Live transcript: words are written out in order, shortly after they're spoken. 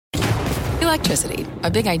Electricity,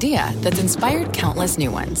 a big idea that's inspired countless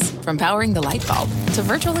new ones. From powering the light bulb to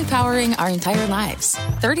virtually powering our entire lives.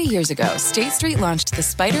 30 years ago, State Street launched the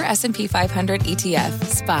SPDR S&P 500 ETF,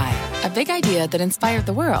 SPY. A big idea that inspired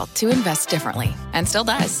the world to invest differently. And still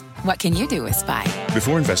does. What can you do with SPY?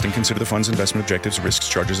 Before investing, consider the fund's investment objectives, risks,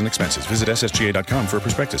 charges, and expenses. Visit ssga.com for a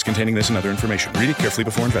prospectus containing this and other information. Read it carefully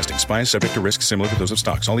before investing. SPY is subject to risks similar to those of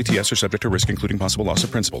stocks. All ETFs are subject to risk, including possible loss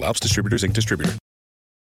of principal. Alps Distributors, Inc. Distributor.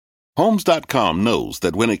 Homes.com knows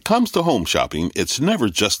that when it comes to home shopping, it's never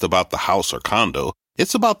just about the house or condo.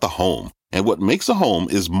 It's about the home. And what makes a home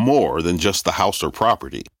is more than just the house or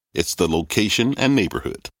property. It's the location and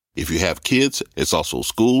neighborhood. If you have kids, it's also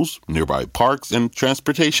schools, nearby parks, and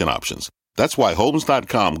transportation options. That's why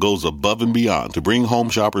Homes.com goes above and beyond to bring home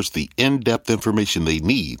shoppers the in-depth information they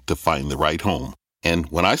need to find the right home. And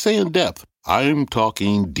when I say in-depth, I'm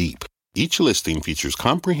talking deep. Each listing features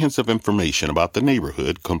comprehensive information about the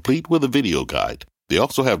neighborhood, complete with a video guide. They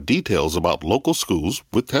also have details about local schools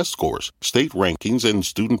with test scores, state rankings, and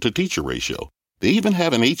student-to-teacher ratio. They even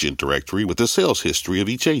have an agent directory with the sales history of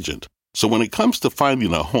each agent. So when it comes to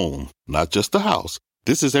finding a home, not just a house,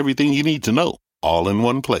 this is everything you need to know, all in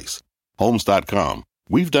one place. Homes.com.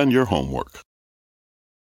 We've done your homework.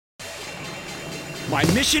 My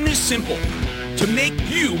mission is simple, to make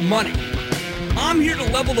you money. I'm here to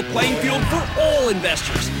level the playing field for all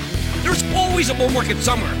investors. There's always a bull market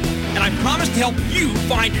somewhere, and I promise to help you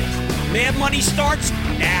find it. Mad Money starts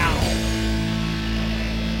now.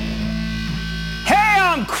 Hey,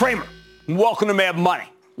 I'm Kramer. Welcome to Mad Money.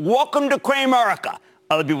 Welcome to Kramerica.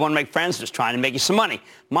 Other people want to make friends, just trying to make you some money.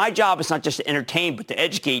 My job is not just to entertain, but to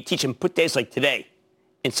educate, teach, and put days like today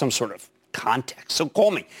in some sort of context. So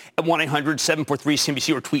call me at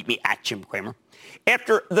 1-800-743-CNBC or tweet me at Jim Cramer.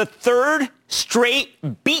 After the third straight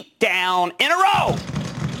beatdown in a row,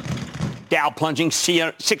 Dow plunging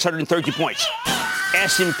 630 points,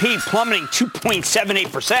 S&P plummeting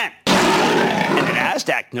 2.78%, and the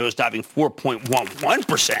NASDAQ nosediving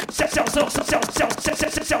 4.11%.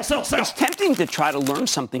 Sell. It's tempting to try to learn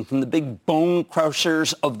something from the big bone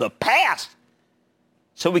crushers of the past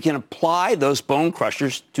so we can apply those bone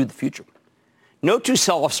crushers to the future. No two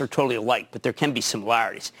sell-offs are totally alike, but there can be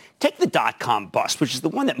similarities. Take the dot-com bust, which is the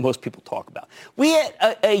one that most people talk about. We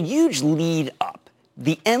had a huge lead up,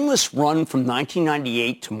 the endless run from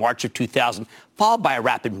 1998 to March of 2000, followed by a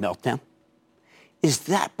rapid meltdown. Is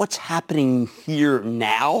that what's happening here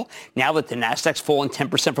now? Now that the NASDAQ's fallen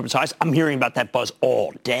 10% from its highs? I'm hearing about that buzz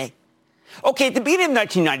all day. Okay, at the beginning of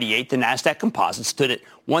 1998, the NASDAQ composite stood at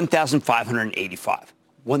 1,585.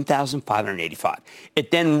 1,585.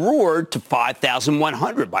 It then roared to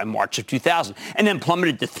 5,100 by March of 2000 and then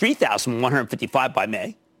plummeted to 3,155 by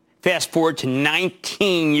May. Fast forward to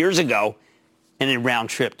 19 years ago and a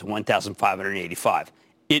round trip to 1,585.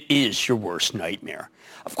 It is your worst nightmare.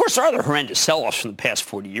 Of course, there are other horrendous sell-offs from the past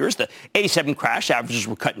 40 years. The 87 crash averages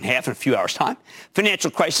were cut in half in a few hours' time.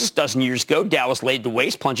 Financial crisis a dozen years ago, Dow was laid to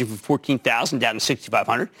waste, plunging from 14,000 down to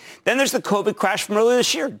 6,500. Then there's the COVID crash from earlier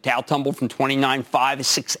this year. Dow tumbled from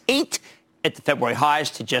 29,568 at the February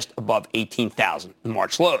highs to just above 18,000 in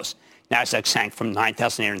March lows. NASDAQ sank from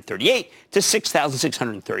 9,838 to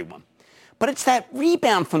 6,631. But it's that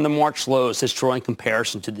rebound from the March lows that's drawing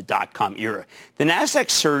comparison to the dot-com era. The NASDAQ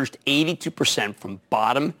surged 82% from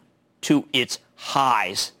bottom to its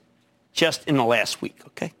highs just in the last week,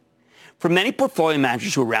 okay? For many portfolio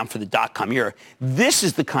managers who were around for the dot-com era, this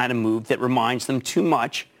is the kind of move that reminds them too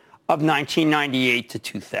much of 1998 to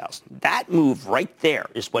 2000. That move right there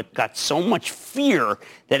is what got so much fear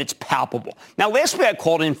that it's palpable. Now, last week I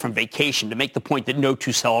called in from vacation to make the point that no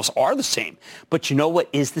two sell-offs are the same. But you know what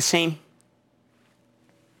is the same?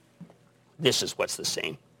 This is what's the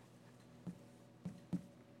same.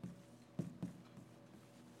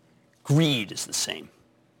 Greed is the same.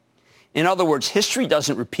 In other words, history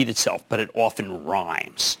doesn't repeat itself, but it often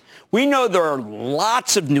rhymes. We know there are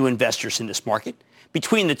lots of new investors in this market.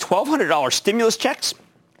 Between the $1,200 stimulus checks,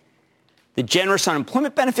 the generous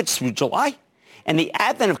unemployment benefits through July, and the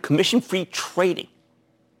advent of commission-free trading,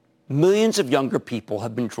 millions of younger people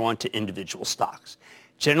have been drawn to individual stocks.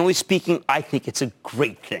 Generally speaking, I think it's a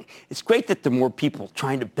great thing. It's great that there are more people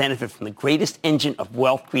trying to benefit from the greatest engine of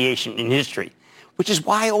wealth creation in history, which is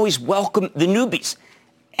why I always welcome the newbies.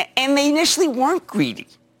 And they initially weren't greedy.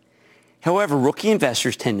 However, rookie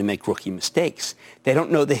investors tend to make rookie mistakes. They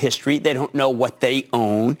don't know the history. They don't know what they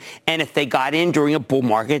own. And if they got in during a bull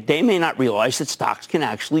market, they may not realize that stocks can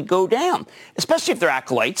actually go down, especially if they're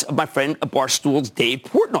acolytes of my friend Barstool's Dave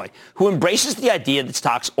Portnoy, who embraces the idea that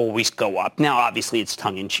stocks always go up. Now, obviously, it's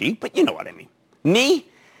tongue-in-cheek, but you know what I mean. Me?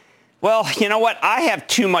 Well, you know what? I have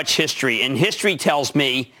too much history, and history tells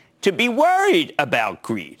me to be worried about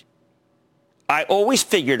greed. I always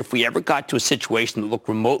figured if we ever got to a situation that looked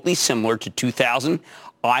remotely similar to 2000,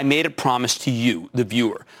 I made a promise to you, the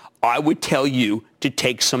viewer. I would tell you to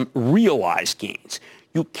take some realized gains.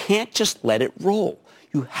 You can't just let it roll.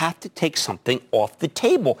 You have to take something off the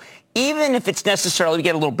table. Even if it's necessarily to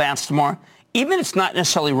get a little bounce tomorrow, even if it's not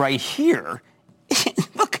necessarily right here.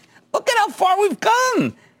 Look at how far we've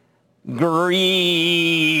come.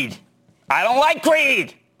 Greed. I don't like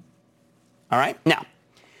greed. All right? Now,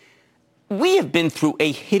 we have been through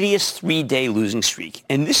a hideous 3-day losing streak,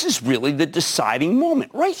 and this is really the deciding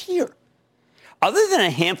moment right here. Other than a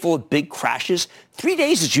handful of big crashes, 3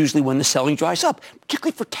 days is usually when the selling dries up,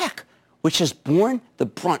 particularly for tech, which has borne the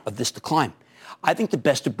brunt of this decline. I think the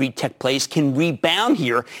best-of-breed tech plays can rebound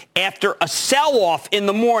here after a sell-off in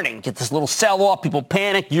the morning. Get this little sell-off, people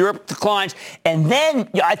panic, Europe declines, and then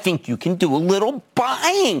I think you can do a little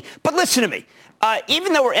buying. But listen to me.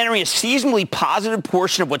 Even though we're entering a seasonally positive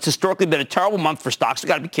portion of what's historically been a terrible month for stocks, we've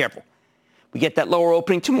got to be careful. We get that lower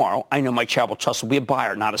opening tomorrow. I know Mike Charitable Trust will be a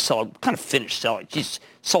buyer, not a seller. Kind of finished selling. He's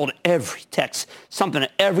sold every tech, something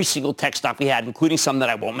at every single tech stock we had, including some that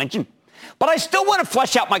I won't mention. But I still want to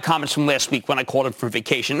flesh out my comments from last week when I called him for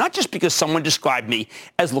vacation, not just because someone described me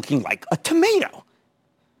as looking like a tomato,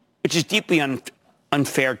 which is deeply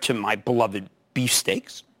unfair to my beloved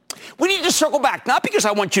beefsteaks. We need to circle back, not because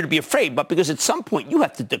I want you to be afraid, but because at some point you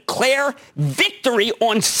have to declare victory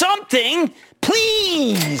on something,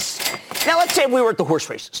 please. Now, let's say we were at the horse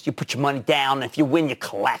races. You put your money down, and if you win, you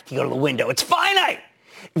collect. You go to the window. It's finite.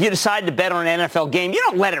 If you decide to bet on an NFL game, you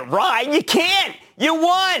don't let it ride. You can't. You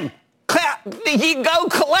won. You go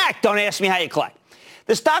collect. Don't ask me how you collect.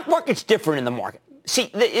 The stock market's different in the market.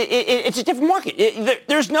 See, it's a different market.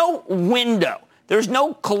 There's no window. There's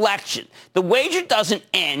no collection. The wager doesn't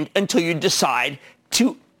end until you decide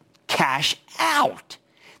to cash out.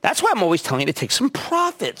 That's why I'm always telling you to take some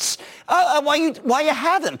profits while you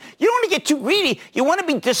have them. You don't want to get too greedy. You want to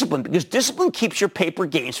be disciplined because discipline keeps your paper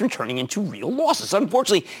gains from turning into real losses.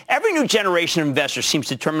 Unfortunately, every new generation of investors seems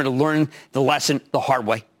determined to learn the lesson the hard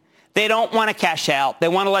way. They don't want to cash out. They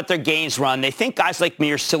want to let their gains run. They think guys like me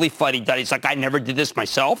are silly fuddy-duddies, like I never did this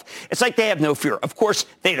myself. It's like they have no fear. Of course,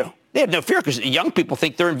 they don't. They have no fear because young people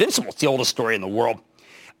think they're invincible. It's the oldest story in the world.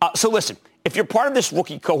 So listen, if you're part of this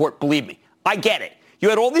rookie cohort, believe me, I get it. You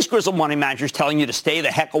had all these grizzled money managers telling you to stay the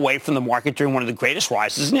heck away from the market during one of the greatest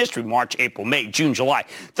rises in history, March, April, May, June, July.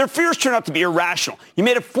 Their fears turned out to be irrational. You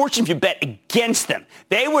made a fortune if you bet against them.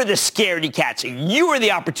 They were the scaredy cats. You were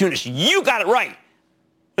the opportunist. You got it right.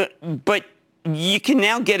 But you can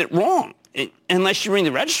now get it wrong unless you ring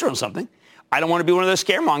the register on something. I don't want to be one of those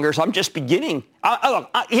scaremongers. I'm just beginning.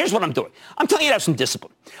 Here's what I'm doing. I'm telling you to have some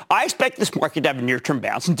discipline. I expect this market to have a near-term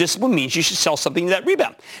bounce, and discipline means you should sell something to that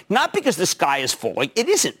rebound. Not because the sky is falling. It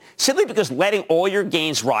isn't. Simply because letting all your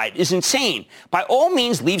gains ride is insane. By all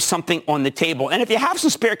means, leave something on the table. And if you have some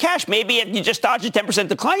spare cash, maybe if you just dodge a 10%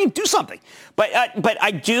 decline, do something. But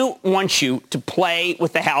I do want you to play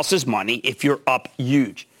with the house's money if you're up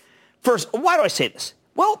huge. First, why do I say this?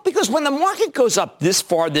 Well, because when the market goes up this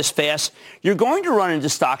far, this fast, you're going to run into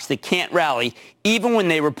stocks that can't rally even when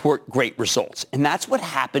they report great results. And that's what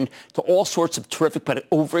happened to all sorts of terrific but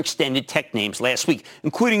overextended tech names last week,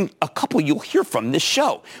 including a couple you'll hear from this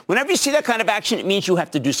show. Whenever you see that kind of action, it means you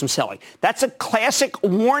have to do some selling. That's a classic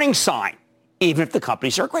warning sign, even if the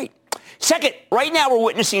companies are great. Second, right now we're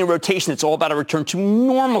witnessing a rotation that's all about a return to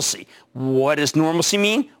normalcy. What does normalcy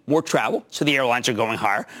mean? More travel, so the airlines are going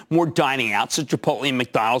higher. More dining out, so Chipotle and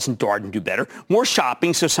McDonald's and Darden do better. More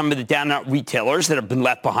shopping, so some of the down-and-out retailers that have been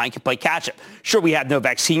left behind can play catch-up. Sure, we have no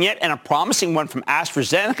vaccine yet, and a promising one from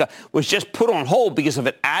AstraZeneca was just put on hold because of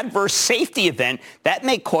an adverse safety event that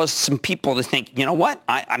may cause some people to think, you know what,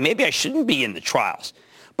 maybe I shouldn't be in the trials.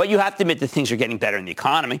 But you have to admit that things are getting better in the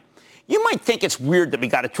economy. You might think it's weird that we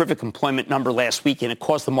got a terrific employment number last week and it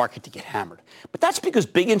caused the market to get hammered. But that's because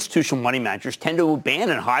big institutional money managers tend to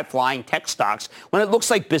abandon high-flying tech stocks when it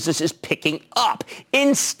looks like business is picking up.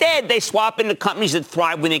 Instead, they swap into companies that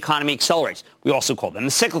thrive when the economy accelerates. We also call them the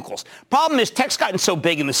cyclicals. Problem is, tech's gotten so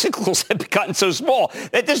big and the cyclicals have gotten so small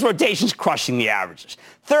that this rotation's crushing the averages.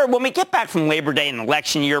 Third, when we get back from Labor Day and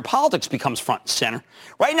election year, politics becomes front and center.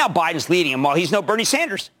 Right now, Biden's leading, and while he's no Bernie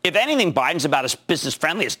Sanders, if anything, Biden's about as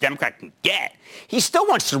business-friendly as a Democrat can get. He still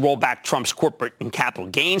wants to roll back Trump's corporate and capital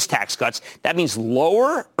gains tax cuts. That means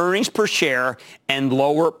lower earnings per share and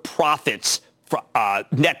lower profits,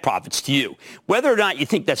 net profits to you. Whether or not you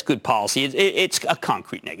think that's good policy, it's a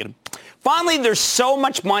concrete negative. Finally, there's so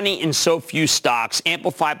much money in so few stocks,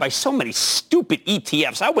 amplified by so many stupid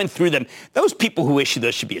ETFs. I went through them. Those people who issue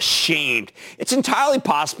those should be ashamed. It's entirely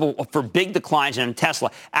possible for big declines in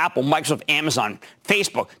Tesla, Apple, Microsoft, Amazon,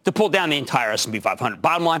 Facebook to pull down the entire S&P 500.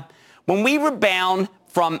 Bottom line, when we rebound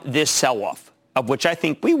from this sell-off, of which I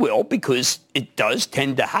think we will because it does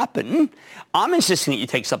tend to happen, I'm insisting that you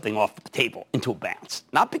take something off the table into a bounce.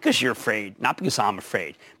 Not because you're afraid, not because I'm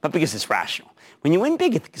afraid, but because it's rational. When you win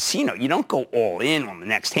big at the casino, you don't go all in on the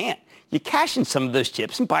next hand. You cash in some of those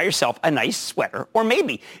chips and buy yourself a nice sweater, or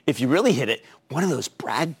maybe, if you really hit it, one of those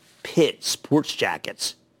Brad Pitt sports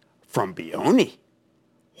jackets from Bioni.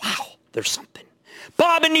 Wow, there's something.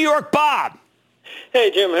 Bob in New York. Bob. Hey,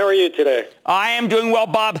 Jim, how are you today? I am doing well,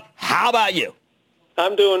 Bob. How about you?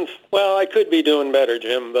 I'm doing, well, I could be doing better,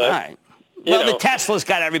 Jim, but... All right. Well, the Tesla's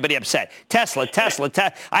got everybody upset. Tesla.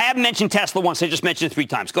 I haven't mentioned Tesla once. I just mentioned it 3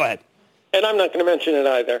 times. Go ahead. And I'm not going to mention it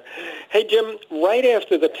either. Hey, Jim, right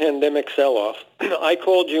after the pandemic sell-off, I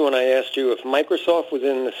called you and I asked you if Microsoft was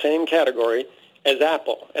in the same category as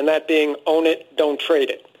Apple, and that being own it, don't trade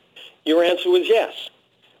it. Your answer was yes.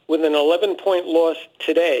 With an 11-point loss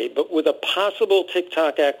today, but with a possible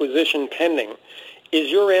TikTok acquisition pending, is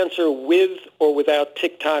your answer with or without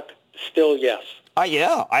TikTok still yes?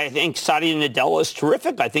 Yeah, I think Satya Nadella is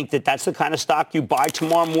terrific. I think that that's the kind of stock you buy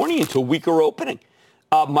tomorrow morning into a weaker opening.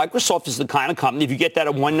 Microsoft is the kind of company, if you get that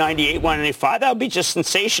at 198, 195, that would be just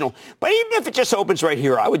sensational. But even if it just opens right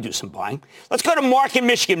here, I would do some buying. Let's go to Mark in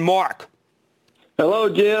Michigan. Mark. Hello,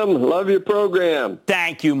 Jim. Love your program.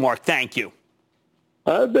 Thank you, Mark. Thank you.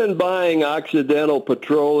 I've been buying Occidental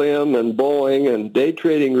Petroleum and Boeing, and Day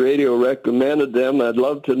Trading Radio recommended them. I'd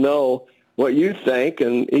love to know what you think,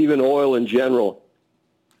 and even oil in general.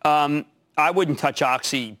 I wouldn't touch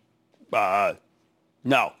Oxy.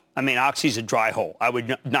 No. I mean, Oxy's a dry hole. I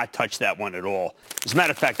would not touch that one at all. As a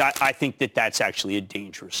matter of fact, I think that that's actually a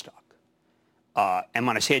dangerous stock. And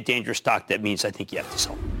when I say a dangerous stock, that means I think you have to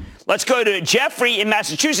sell. Let's go to Jeffrey in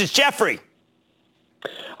Massachusetts. Jeffrey.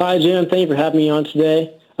 Hi, Jim. Thank you for having me on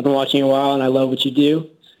today. I've been watching you a while, and I love what you do.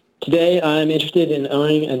 Today, I'm interested in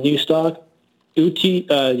owning a new stock,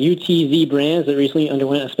 UTZ Brands, that recently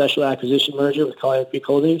underwent a special acquisition merger with Collier Creek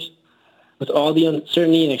Holdings. With all the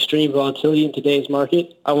uncertainty and extreme volatility in today's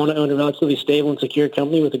market, I want to own a relatively stable and secure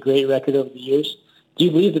company with a great record over the years. Do you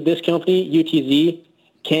believe that this company, UTZ,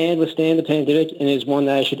 can withstand the pandemic and is one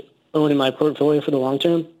that I should own in my portfolio for the long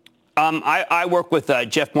term? I work with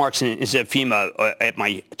Jeff Marks and Zefima at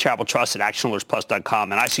my charitable trust at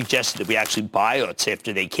actionalertsplus.com, and I suggested that we actually buy UTZ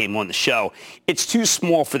after they came on the show. It's too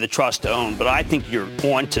small for the trust to own, but I think you're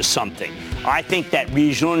on to something. I think that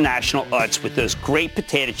regional and national UTZ with those great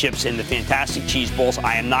potato chips and the fantastic cheese balls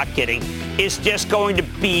I am not getting is just going to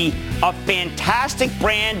be a fantastic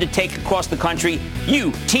brand to take across the country.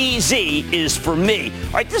 UTZ is for me.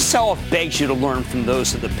 All right, this sell-off begs you to learn from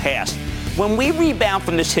those of the past. When we rebound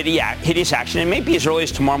from this hideous action, and maybe as early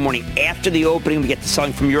as tomorrow morning after the opening, we get to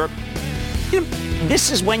selling from Europe,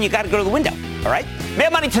 this is when you got to go to the window, all right?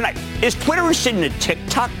 Mad Money tonight. Is Twitter interested in a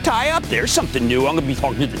TikTok tie-up? There's something new. I'm going to be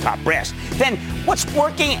talking to the top brass. Then, what's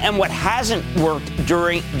working and what hasn't worked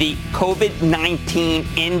during the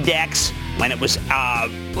COVID-19 index when it was,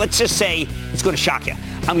 let's just say, it's going to shock you.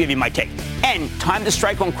 I'm going to give you my take. And time to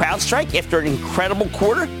strike on CrowdStrike after an incredible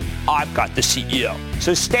quarter? I've got the CEO.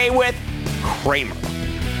 So stay with Cramer.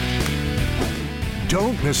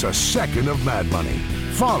 Don't miss a second of Mad Money.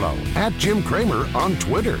 Follow @Jim Cramer on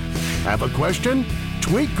Twitter. Have a question?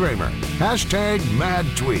 Tweet Cramer.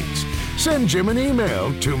 #MadTweets. Send Jim an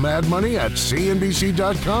email to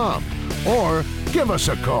madmoney@cnbc.com or give us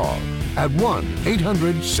a call at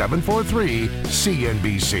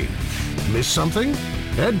 1-800-743-CNBC. Miss something?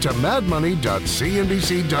 Head to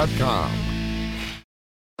madmoney.cnbc.com.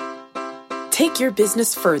 Take your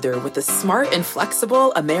business further with the smart and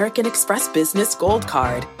flexible American Express Business Gold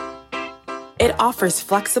Card. It offers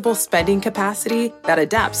flexible spending capacity that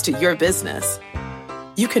adapts to your business.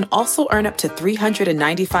 You can also earn up to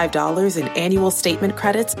 $395 in annual statement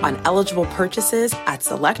credits on eligible purchases at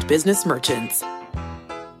select business merchants.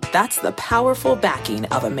 That's the powerful backing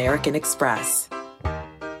of American Express.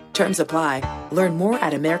 Terms apply. Learn more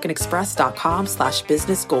at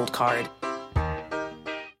americanexpress.com/business gold card.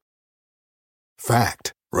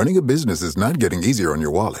 Fact. Running a business is not getting easier on your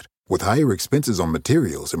wallet. With higher expenses on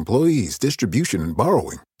materials, employees, distribution, and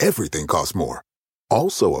borrowing, everything costs more.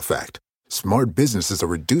 Also a fact. Smart businesses are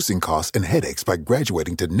reducing costs and headaches by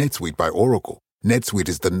graduating to NetSuite by Oracle. NetSuite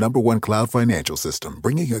is the #1 cloud financial system,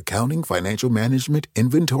 bringing accounting, financial management,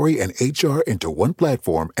 inventory, and HR into one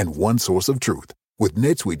platform and one source of truth. With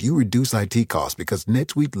NetSuite, you reduce IT costs because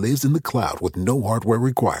NetSuite lives in the cloud with no hardware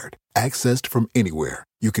required. Accessed from anywhere,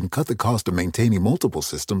 you can cut the cost of maintaining multiple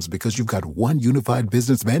systems because you've got one unified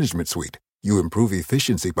business management suite. You improve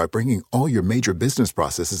efficiency by bringing all your major business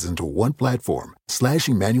processes into one platform,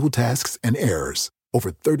 slashing manual tasks and errors.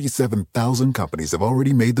 Over 37,000 companies have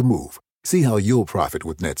already made the move. See how you'll profit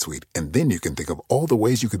with NetSuite, and then you can think of all the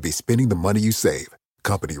ways you could be spending the money you save.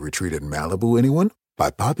 Company retreat in Malibu, anyone?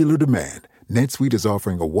 By popular demand, NetSuite is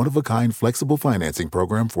offering a one-of-a-kind flexible financing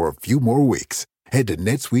program for a few more weeks. Head to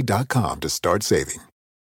netsuite.com to start saving.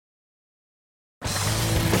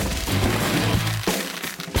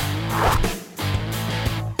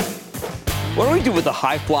 What do we do with the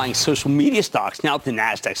high-flying social media stocks now that the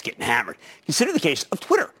Nasdaq's getting hammered? Consider the case of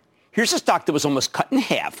Twitter. Here's a stock that was almost cut in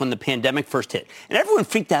half when the pandemic first hit, and everyone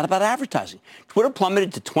freaked out about advertising. Twitter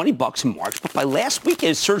plummeted to $20 in March, but by last week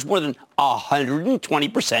it surged more than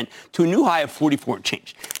 120% to a new high of 44 and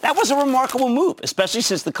change. That was a remarkable move, especially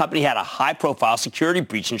since the company had a high-profile security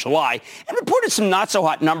breach in July and reported some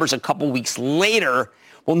not-so-hot numbers a couple weeks later.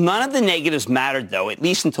 Well, none of the negatives mattered, though, at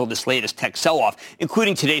least until this latest tech sell-off,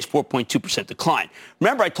 including today's 4.2% decline.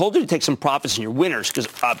 Remember, I told you to take some profits in your winners because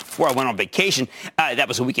before I went on vacation, that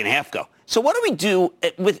was a week and a half ago. So what do we do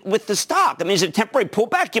with the stock? I mean, is it a temporary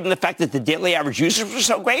pullback given the fact that the daily average users were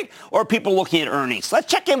so great, or are people looking at earnings? Let's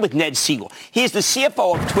check in with Ned Siegel. He is the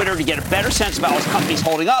CFO of Twitter to get a better sense of how his company's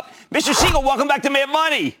holding up. Mr. Siegel, welcome back to Mad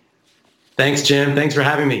Money. Thanks, Jim. Thanks for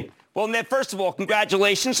having me. Well, Ned, first of all,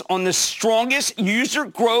 congratulations on the strongest user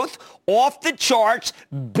growth off the charts,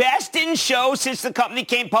 best in show since the company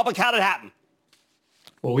came public. How did it happen?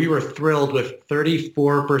 Well, we were thrilled with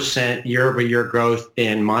 34% year-over-year growth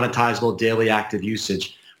in monetizable daily active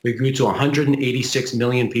usage. We grew to 186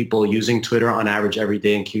 million people using Twitter on average every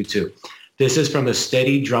day in Q2. This is from a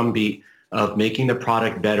steady drumbeat of making the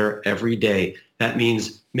product better every day. That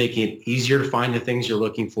means making it easier to find the things you're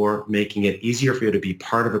looking for, making it easier for you to be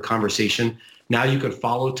part of a conversation. Now you can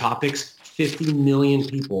follow topics. 50 million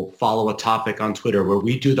people follow a topic on Twitter where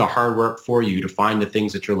we do the hard work for you to find the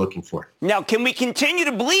things that you're looking for. Now, can we continue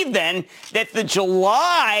to believe then that the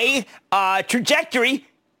July trajectory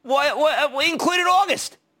included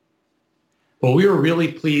August? Well, we were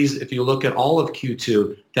really pleased, if you look at all of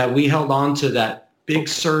Q2, that we held on to that big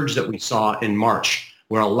surge that we saw in March,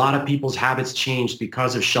 where a lot of people's habits changed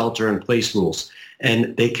because of shelter-in-place rules.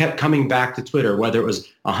 And they kept coming back to Twitter, whether it was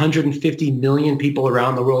 150 million people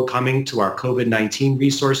around the world coming to our COVID-19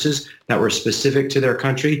 resources that were specific to their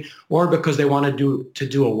country, or because they wanted to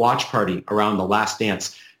do a watch party around The Last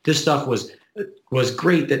Dance. This stuff was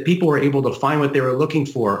great that people were able to find what they were looking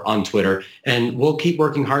for on Twitter. And we'll keep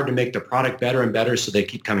working hard to make the product better and better so they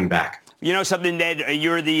keep coming back. You know something, Ned?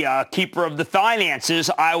 You're the keeper of the finances.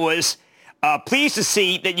 I was pleased to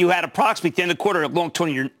see that you had approximately at the end of the quarter, along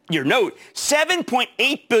to your note,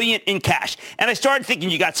 $7.8 billion in cash. And I started thinking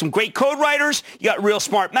you got some great code writers, you got real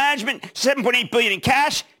smart management, $7.8 billion in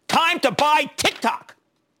cash. Time to buy TikTok.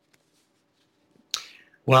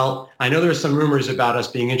 Well, I know there's some rumors about us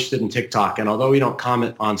being interested in TikTok, and although we don't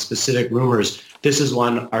comment on specific rumors, this is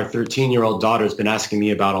one our 13-year-old daughter has been asking me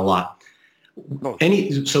about a lot.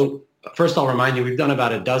 So first, I'll remind you, we've done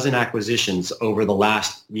about a dozen acquisitions over the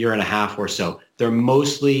last year and a half or so. They're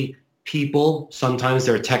mostly people, sometimes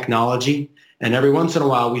they're technology, and every once in a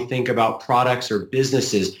while we think about products or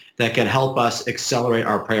businesses that can help us accelerate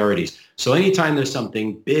our priorities. So anytime there's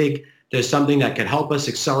something big, there's something that can help us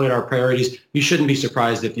accelerate our priorities, you shouldn't be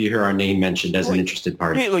surprised if you hear our name mentioned as an interested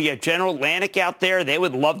party. You have General Atlantic out there. They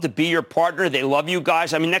would love to be your partner. They love you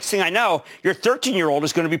guys. I mean, next thing I know, your 13-year-old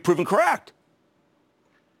is going to be proven correct.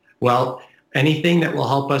 Well, anything that will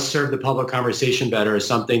help us serve the public conversation better is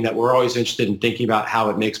something that we're always interested in thinking about how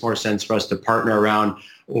it makes more sense for us to partner around,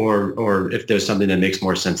 or if there's something that makes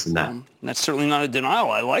more sense than that. That's certainly not a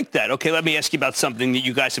denial. I like that. Okay, let me ask you about something that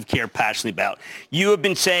you guys have cared passionately about. You have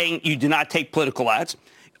been saying you do not take political ads.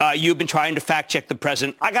 You've been trying to fact-check the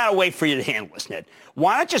president. I got a way for you to handle this, Ned.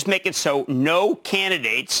 Why not just make it so no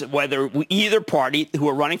candidates, whether either party who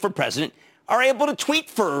are running for president, are able to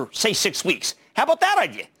tweet for, say, 6 weeks? How about that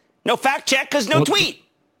idea? No fact check because no tweet.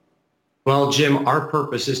 Well, Jim, our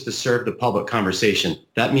purpose is to serve the public conversation.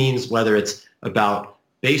 That means whether it's about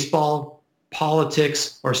baseball,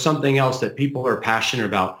 politics, or something else that people are passionate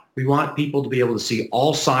about, we want people to be able to see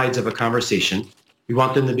all sides of a conversation. We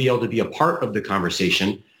want them to be able to be a part of the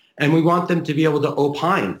conversation. And we want them to be able to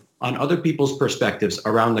opine on other people's perspectives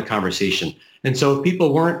around the conversation. And so if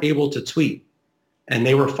people weren't able to tweet and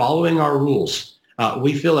they were following our rules,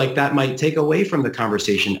 we feel like that might take away from the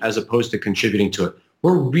conversation as opposed to contributing to it.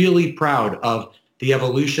 We're really proud of the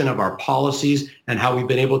evolution of our policies and how we've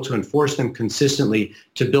been able to enforce them consistently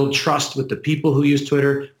to build trust with the people who use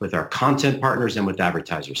Twitter, with our content partners, and with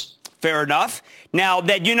advertisers. Fair enough. Now,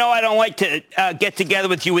 Ned, I don't like to get together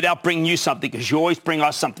with you without bringing you something, because you always bring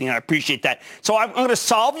us something, and I appreciate that. So I'm going to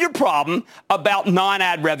solve your problem about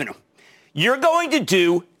non-ad revenue. You're going to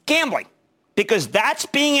do gambling, because that's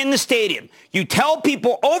being in the stadium. You tell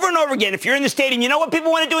people over and over again, if you're in the stadium, you know what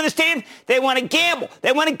people want to do in the stadium? They want to gamble.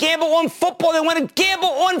 They want to gamble on football. They want to gamble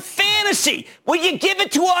on fantasy. Will you give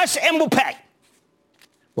it to us and we'll pay?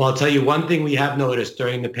 Well, I'll tell you one thing we have noticed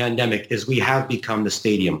during the pandemic is we have become the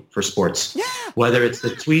stadium for sports. Yeah. Whether it's the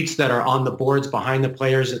tweets that are on the boards behind the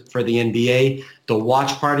players for the NBA, the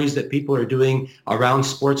watch parties that people are doing around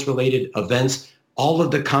sports-related events, all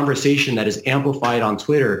of the conversation that is amplified on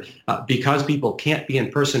Twitter because people can't be in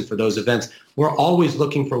person for those events. We're always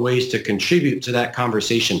looking for ways to contribute to that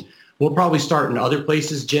conversation. We'll probably start in other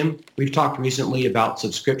places, Jim. We've talked recently about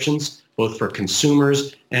subscriptions, both for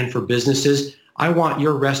consumers and for businesses. I want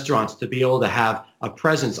your restaurants to be able to have a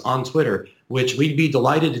presence on Twitter, which we'd be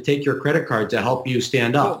delighted to take your credit card to help you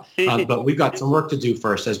stand up. But we've got some work to do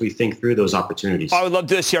first as we think through those opportunities. I would love to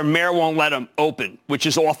do this here. Mayor won't let them open, which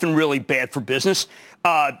is often really bad for business.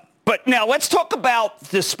 But now let's talk about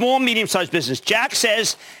the small, medium-sized business. Jack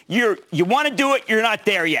says you want to do it. You're not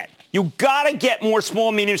there yet. You got to get more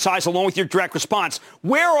small, medium-sized along with your direct response.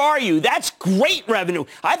 Where are you? That's great revenue.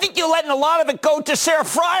 I think you're letting a lot of it go to Sarah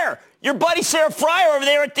Fryer, your buddy Sarah Fryer over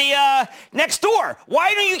there at the next door.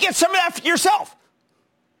 Why don't you get some of that for yourself?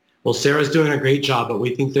 Well, Sarah's doing a great job, but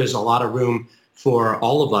we think there's a lot of room for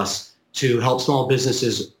all of us to help small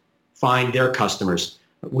businesses find their customers.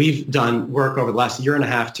 We've done work over the last year and a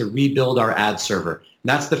half to rebuild our ad server.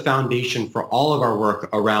 That's the foundation for all of our work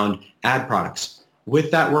around ad products.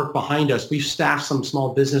 With that work behind us, we've staffed some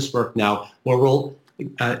small business work now where we'll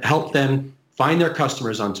help them find their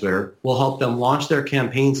customers on Twitter. We'll help them launch their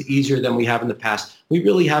campaigns easier than we have in the past. We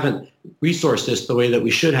really haven't resourced this the way that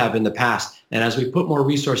we should have in the past. And as we put more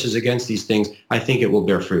resources against these things, I think it will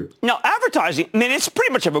bear fruit. Now, advertising, it's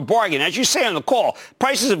pretty much of a bargain. As you say on the call,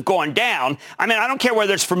 prices have gone down. I don't care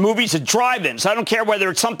whether it's for movies or drive-ins. I don't care whether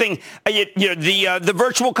it's something, the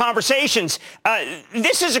virtual conversations.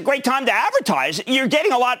 This is a great time to advertise. You're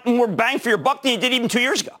getting a lot more bang for your buck than you did even 2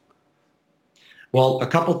 years ago. Well, a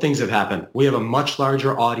couple things have happened. We have a much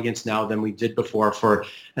larger audience now than we did before for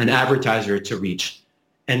an advertiser to reach.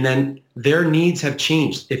 And then their needs have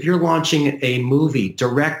changed. If you're launching a movie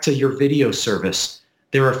direct to your video service,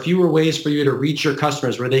 there are fewer ways for you to reach your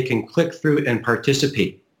customers where they can click through and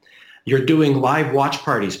participate. You're doing live watch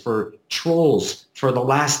parties for Trolls, for The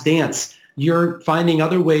Last Dance. You're finding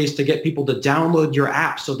other ways to get people to download your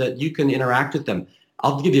app so that you can interact with them.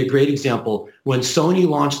 I'll give you a great example. When Sony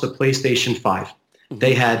launched the PlayStation 5,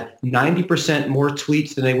 they had 90% more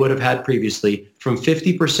tweets than they would have had previously from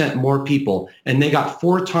 50% more people, and they got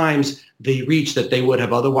 4 times the reach that they would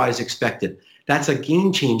have otherwise expected. That's a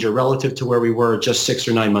game changer relative to where we were just 6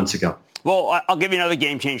 or 9 months ago. Well, I'll give you another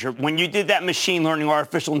game changer. When you did that machine learning,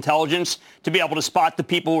 artificial intelligence, to be able to spot the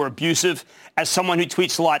people who are abusive, as someone who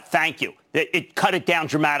tweets a lot, thank you. It cut it down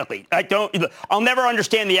dramatically. I'll never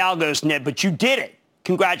understand the algos, Ned, but you did it.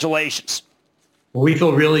 Congratulations. Well, we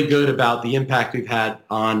feel really good about the impact we've had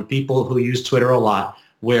on people who use Twitter a lot,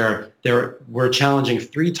 where we're challenging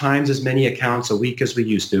 3 times as many accounts a week as we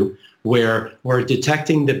used to, where we're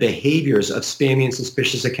detecting the behaviors of spammy and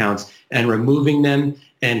suspicious accounts and removing them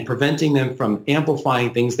and preventing them from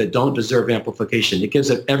amplifying things that don't deserve amplification. It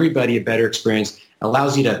gives everybody a better experience,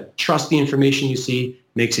 allows you to trust the information you see,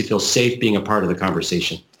 makes you feel safe being a part of the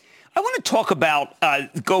conversation. I want to talk about,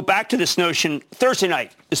 go back to this notion, Thursday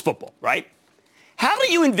night is football, right? How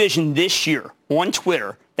do you envision this year on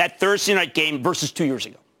Twitter that Thursday night game versus 2 years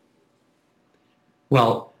ago?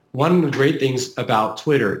 Well, one of the great things about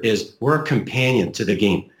Twitter is we're a companion to the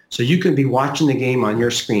game. So you can be watching the game on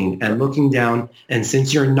your screen and looking down, and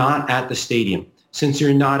since you're not at the stadium, since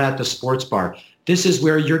you're not at the sports bar, this is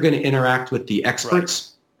where you're going to interact with the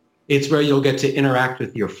experts. Right. It's where you'll get to interact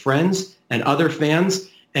with your friends and other fans.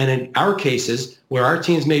 And in our cases, where our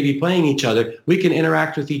teams may be playing each other, we can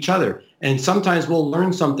interact with each other. And sometimes we'll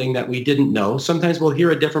learn something that we didn't know. Sometimes we'll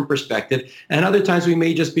hear a different perspective. And other times we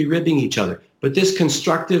may just be ribbing each other. But this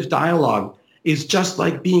constructive dialogue is just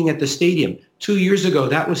like being at the stadium. 2 years ago,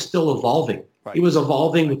 that was still evolving. Right. It was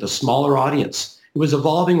evolving with a smaller audience. It was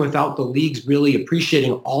evolving without the leagues really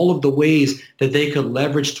appreciating all of the ways that they could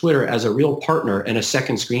leverage Twitter as a real partner and a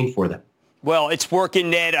second screen for them. Well, it's working,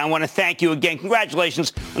 Ned. I want to thank you again.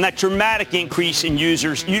 Congratulations on that dramatic increase in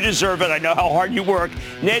users. You deserve it. I know how hard you work.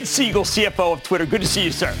 Ned Siegel, CFO of Twitter. Good to see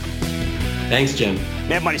you, sir. Thanks, Jim.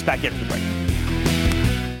 Mad Money's back after the break.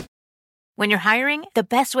 When you're hiring, the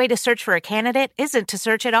best way to search for a candidate isn't to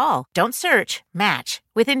search at all. Don't search, match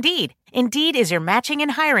with Indeed. Indeed is your matching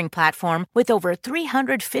and hiring platform with over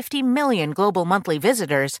 350 million global monthly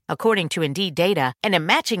visitors, according to Indeed data, and a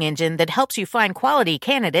matching engine that helps you find quality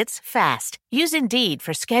candidates fast. Use Indeed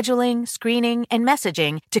for scheduling, screening, and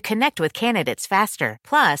messaging to connect with candidates faster.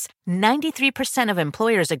 Plus, 93% of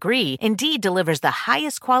employers agree Indeed delivers the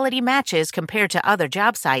highest quality matches compared to other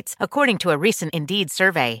job sites, according to a recent Indeed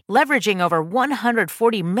survey. Leveraging over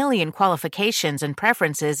 140 million qualifications and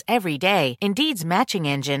preferences every day, Indeed's matching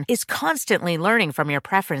engine is constantly learning from your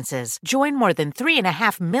preferences. Join more than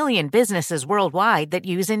 3.5 million businesses worldwide that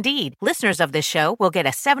use Indeed. Listeners of this show will get a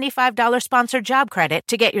 $75 sponsored job credit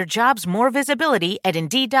to get your jobs more visibility at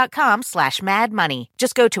Indeed.com/madmoney.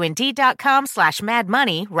 Just go to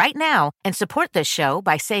Indeed.com/madmoney right now and support this show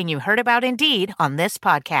by saying you heard about Indeed on this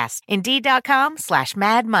podcast.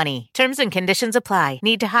 Indeed.com/madmoney. Terms and conditions apply.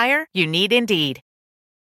 Need to hire? You need Indeed.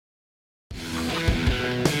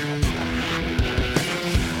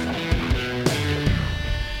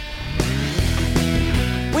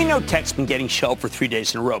 We know tech's been getting shelved for 3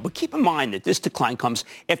 days in a row, but keep in mind that this decline comes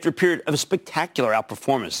after a period of spectacular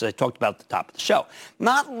outperformance, as I talked about at the top of the show.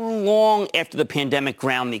 Not long after the pandemic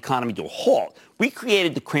ground the economy to a halt, we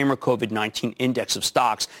created the Cramer COVID-19 index of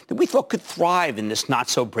stocks that we thought could thrive in this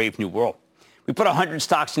not-so-brave new world. We put 100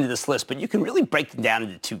 stocks into this list, but you can really break them down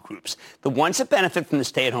into two groups. The ones that benefit from the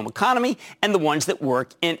stay-at-home economy and the ones that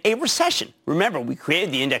work in a recession. Remember, we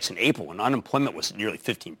created the index in April when unemployment was at nearly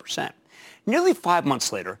 15%. Nearly 5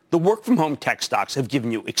 months later, the work-from-home tech stocks have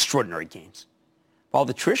given you extraordinary gains, while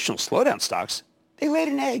the traditional slowdown stocks, they laid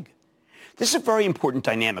an egg. This is a very important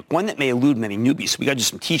dynamic, one that may elude many newbies, so we got to do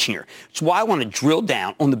some teaching here. It's why I want to drill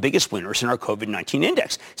down on the biggest winners in our COVID-19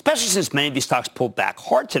 index, especially since many of these stocks pulled back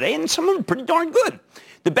hard today, and some of them are pretty darn good.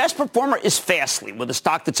 The best performer is Fastly, with a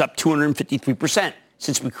stock that's up 253%.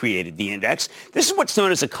 Since we created the index. This is what's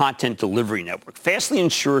known as a content delivery network. Fastly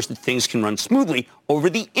ensures that things can run smoothly over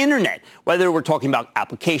the internet, whether we're talking about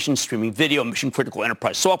applications, streaming video, mission-critical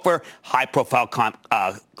enterprise software, high-profile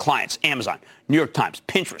clients, Amazon, New York Times,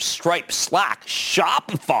 Pinterest, Stripe, Slack,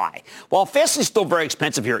 Shopify. While Fastly is still very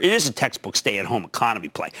expensive here, it is a textbook stay-at-home economy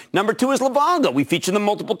play. Number two is Livongo. We featured them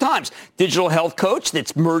multiple times. Digital health coach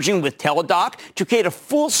that's merging with Teladoc to create a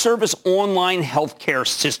full-service online healthcare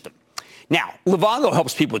system. Now, Livongo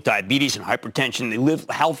helps people with diabetes and hypertension. They live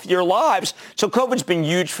healthier lives, so COVID's been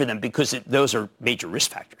huge for them because those are major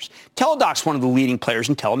risk factors. Teladoc's one of the leading players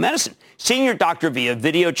in telemedicine, seeing your doctor via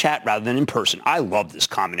video chat rather than in person. I love this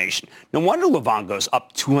combination. No wonder Livongo's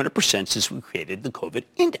up 200% since we created the COVID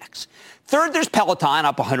index. Third, there's Peloton,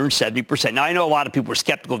 up 170%. Now, I know a lot of people are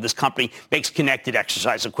skeptical of this company, makes connected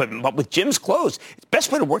exercise equipment, but with gyms closed, it's the best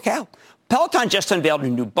way to work out. Peloton just unveiled a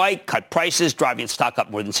new bike, cut prices, driving its stock up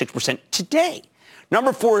more than 6% today.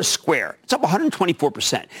 Number four is Square. It's up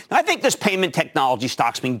 124%. Now, I think this payment technology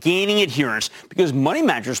stock's been gaining adherence because money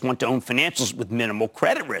managers want to own financials with minimal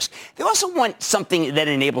credit risk. They also want something that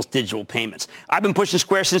enables digital payments. I've been pushing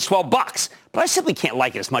Square since $12, but I simply can't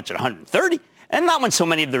like it as much at $130. And not when so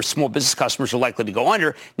many of their small business customers are likely to go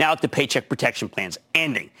under now that the Paycheck Protection Plan's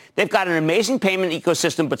ending. They've got an amazing payment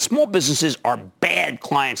ecosystem, but small businesses are bad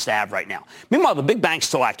clients to have right now. Meanwhile, the big banks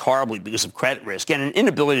still act horribly because of credit risk and an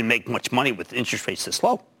inability to make much money with interest rates this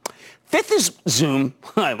low. Fifth is Zoom,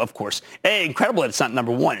 of course. Hey, incredible that it's not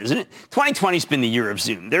number one, isn't it? 2020's been the year of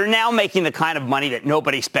Zoom. They're now making the kind of money that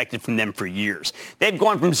nobody expected from them for years. They've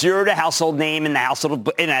gone from zero to household name in a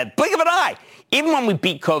blink of an eye. Even when we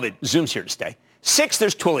beat COVID, Zoom's here to stay. Sixth,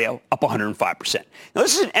 there's Twilio, up 105%. Now,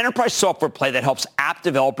 this is an enterprise software play that helps app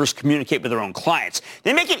developers communicate with their own clients.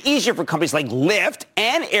 They make it easier for companies like Lyft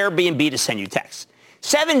and Airbnb to send you texts.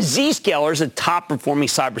 7, Zscaler is a top-performing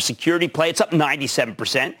cybersecurity play. It's up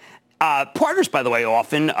 97%. Partners, by the way,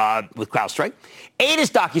 often with CrowdStrike. 8 is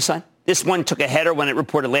DocuSign. This one took a header when it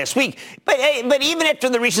reported last week. But even after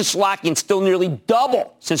the recent slacking, still nearly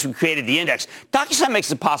double since we created the index. DocuSign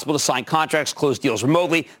makes it possible to sign contracts, close deals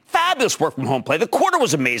remotely. Fabulous work-from-home play. The quarter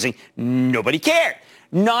was amazing. Nobody cared.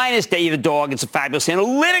 9 is Datadog. It's a fabulous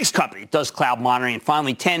analytics company. It does cloud monitoring. And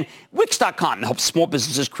finally, 10, Wix.com helps small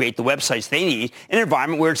businesses create the websites they need in an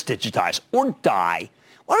environment where it's digitized or die.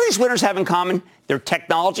 What do these winners have in common? They're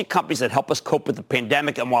technology companies that help us cope with the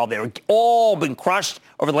pandemic, and while they've all been crushed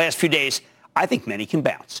over the last few days, I think many can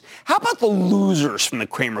bounce. How about the losers from the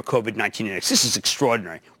Cramer COVID-19 index? This is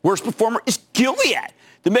extraordinary. Worst performer is Gilead.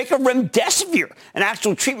 The maker of Remdesivir, an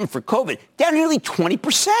actual treatment for COVID, down nearly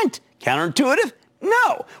 20%. Counterintuitive?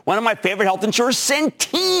 No. One of my favorite health insurers,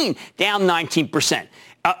 Centene, down 19%.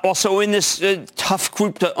 Also in this tough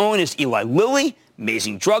group to own is Eli Lilly,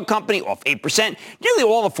 Amazing Drug Company off 8%. Nearly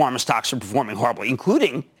all the pharma stocks are performing horribly,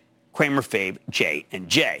 including Cramer fave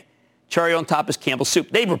J&J. Cherry on top is Campbell Soup.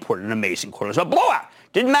 They reported an amazing quarter. So a blowout.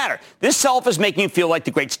 Didn't matter. This sell-off is making you feel like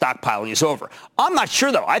the great stockpiling is over. I'm not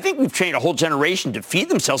sure, though. I think we've trained a whole generation to feed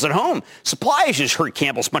themselves at home. Supply issues hurt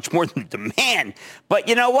Campbell's much more than demand. But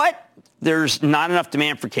you know what? There's not enough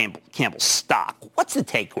demand for Campbell's stock. What's the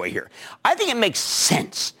takeaway here? I think it makes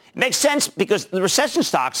sense. It makes sense because the recession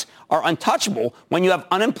stocks are untouchable when you have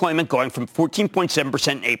unemployment going from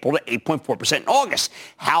 14.7% in April to 8.4% in August.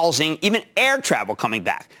 Housing, even air travel coming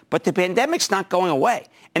back. But the pandemic's not going away.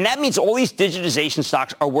 And that means all these digitization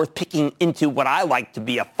stocks are worth picking into what I like to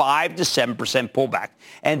be a 5 to 7% pullback.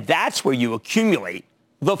 And that's where you accumulate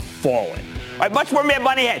the fallen. All right, much more Mad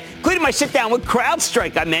Money ahead, including my sit-down with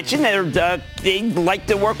CrowdStrike I mentioned. They like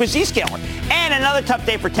to work with Zscaler. And another tough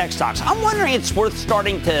day for tech stocks. I'm wondering if it's worth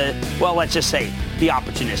starting to, well, let's just say, be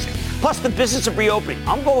opportunistic. Plus, the business of reopening.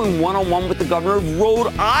 I'm going one-on-one with the governor of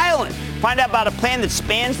Rhode Island. Find out about a plan that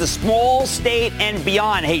spans the small state and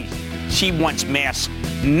beyond. Hey, she wants masks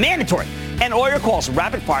mandatory. And all your calls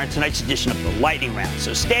rapid fire in tonight's edition of the Lightning Round.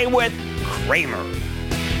 So stay with Cramer.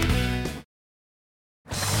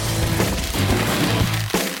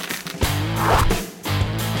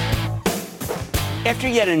 After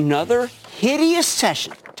yet another hideous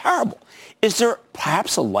session, terrible, is there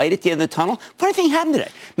perhaps a light at the end of the tunnel? Funny thing happened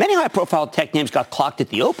today. Many high-profile tech names got clocked at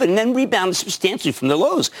the open and then rebounded substantially from their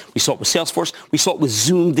lows. We saw it with Salesforce. We saw it with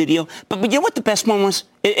Zoom Video. But you know what the best one was?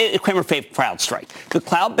 Cramer fave CrowdStrike, the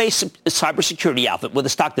cloud-based cybersecurity outfit with a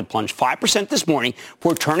stock that plunged 5% this morning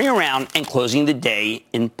before turning around and closing the day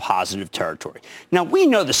in positive territory. Now, we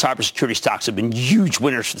know the cybersecurity stocks have been huge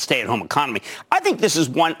winners for the stay-at-home economy. I think this is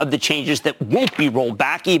one of the changes that won't be rolled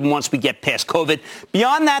back even once we get past COVID.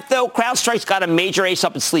 Beyond that, though, CrowdStrike's got a major ace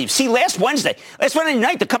up its sleeve. See, last Wednesday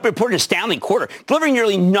night, the company reported an astounding quarter, delivering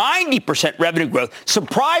nearly 90% revenue growth,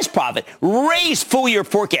 surprise profit, raised full-year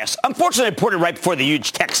forecasts. Unfortunately, it reported right before the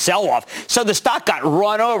huge tech sell-off, so the stock got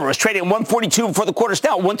run over. It was trading at 142 before the quarter's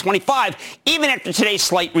down, 125, even after today's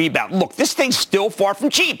slight rebound. Look, this thing's still far from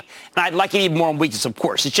cheap, and I'd like it even more on weakness, of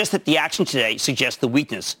course. It's just that the action today suggests the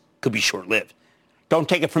weakness could be short-lived. Don't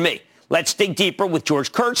take it from me. Let's dig deeper with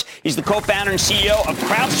George Kurtz. He's the co-founder and CEO of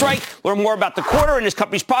CrowdStrike. Learn more about the quarter and his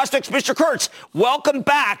company's prospects. Mr. Kurtz, welcome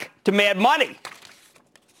back to Mad Money.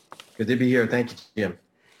 Good to be here. Thank you, Jim.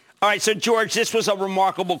 All right, so, George, this was a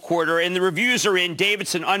remarkable quarter, and the reviews are in.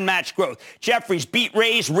 Davidson, unmatched growth. Jefferies, beat,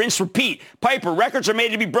 raise, rinse, repeat. Piper, records are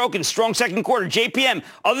made to be broken. Strong second quarter. JPM,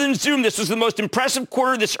 other than Zoom, this was the most impressive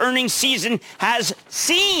quarter this earnings season has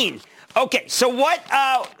seen. Okay, so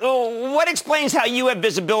what explains how you have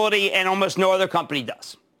visibility and almost no other company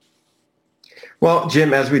does? Well,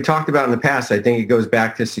 Jim, as we talked about in the past, I think it goes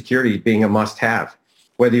back to security being a must-have.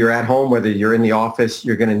 Whether you're at home, whether you're in the office,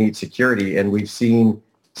 you're going to need security. And we've seen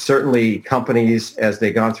certainly companies, as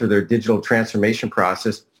they've gone through their digital transformation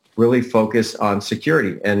process, really focus on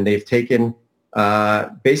security. And they've taken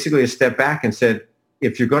basically a step back and said,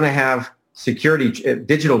 if you're going to have security,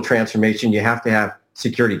 digital transformation, you have to have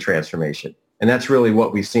security transformation. And that's really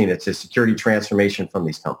what we've seen. It's a security transformation from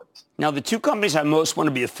these companies. Now, the two companies I most want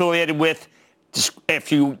to be affiliated with, if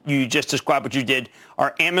you just described what you did,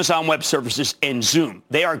 are Amazon Web Services and Zoom.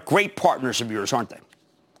 They are great partners of yours, aren't they?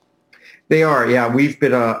 They are, yeah. We've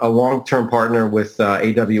been a long-term partner with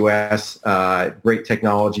AWS, great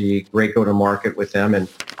technology, great go-to-market with them, and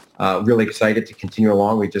really excited to continue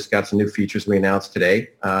along. We just got some new features we announced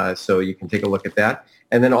today, so you can take a look at that.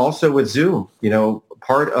 And then also with Zoom,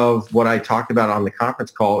 part of what I talked about on the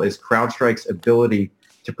conference call is CrowdStrike's ability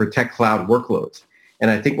to protect cloud workloads. And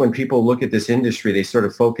I think when people look at this industry, they sort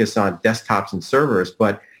of focus on desktops and servers,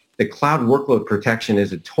 but the cloud workload protection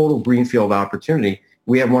is a total greenfield opportunity.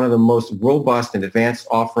 We have one of the most robust and advanced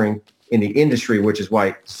offering in the industry, which is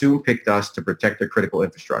why Zoom picked us to protect their critical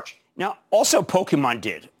infrastructure. Now, also Pokemon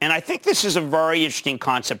did. And I think this is a very interesting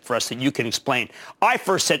concept for us that you can explain. I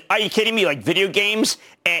first said, are you kidding me? Like video games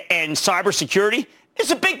and cybersecurity? It's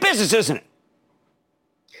a big business, isn't it?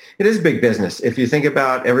 It is big business. If you think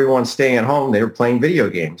about everyone staying at home, they were playing video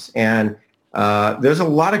games. And there's a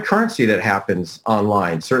lot of currency that happens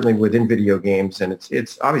online, certainly within video games. And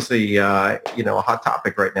it's obviously, a hot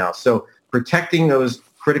topic right now. So protecting those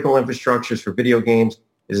critical infrastructures for video games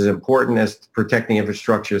is as important as protecting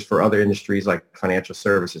infrastructures for other industries like financial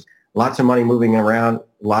services. Lots of money moving around,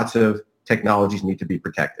 lots of technologies need to be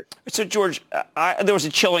protected. So, George, there was a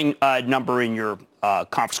chilling number in your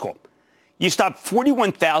conference call. You stopped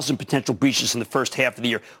 41,000 potential breaches in the first half of the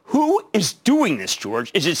year. Who is doing this, George?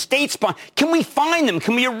 Is it state-sponsored? Can we find them?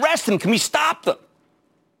 Can we arrest them? Can we stop them?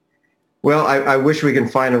 Well, I wish we can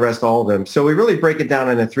find and arrest all of them. So we really break it down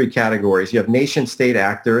into 3 categories. You have nation-state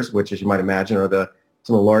actors, which, as you might imagine, are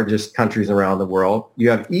some of the largest countries around the world.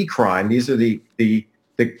 You have e-crime. These are the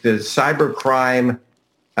cyber crime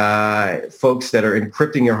folks that are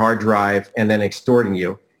encrypting your hard drive and then extorting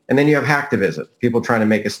you. And then you have hacktivism, people trying to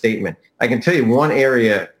make a statement. I can tell you one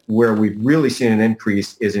area where we've really seen an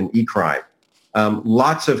increase is in e-crime.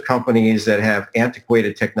 Lots of companies that have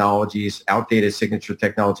antiquated technologies, outdated signature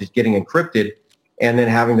technologies getting encrypted and then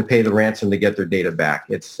having to pay the ransom to get their data back.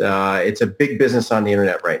 It's a big business on the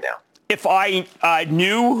internet right now. If I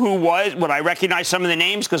knew who was, would I recognize some of the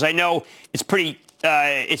names? Because I know it's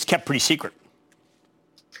kept pretty secret.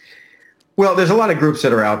 Well, there's a lot of groups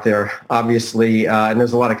that are out there, obviously, and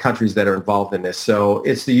there's a lot of countries that are involved in this. So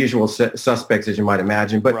it's the usual suspects, as you might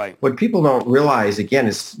imagine. But What people don't realize, again,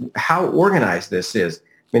 is how organized this is. I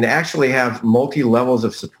mean, to actually have multi-levels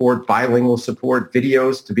of support, bilingual support,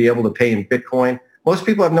 videos to be able to pay in Bitcoin. Most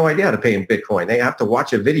people have no idea how to pay in Bitcoin. They have to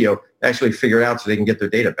watch a video to actually figure it out so they can get their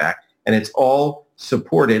data back. And it's all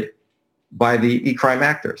supported by the e-crime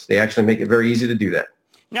actors. They actually make it very easy to do that.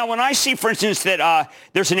 Now, when I see, for instance, that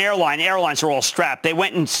there's an airlines are all strapped. They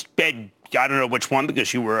went and spent, I don't know which one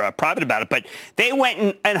because you were private about it, but they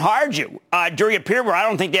went and hired you during a period where I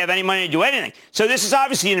don't think they have any money to do anything. So this is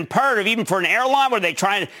obviously an imperative even for an airline where they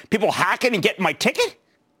trying to, people hacking and getting my ticket?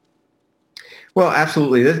 Well,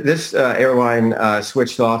 absolutely. This airline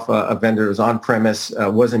switched off a vendor that was on-premise,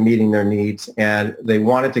 wasn't meeting their needs, and they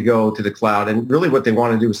wanted to go to the cloud. And really what they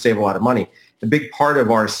wanted to do was save a lot of money. The big part of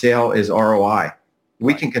our sale is ROI.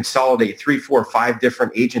 We can consolidate 3, 4, 5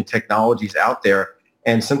 different agent technologies out there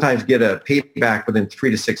and sometimes get a payback within 3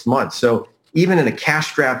 to 6 months. So even in a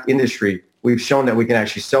cash-strapped industry, we've shown that we can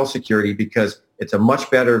actually sell security because it's a much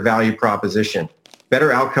better value proposition,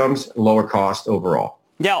 better outcomes, lower cost overall.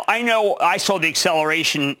 Now, I know I saw the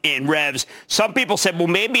acceleration in revs. Some people said, well,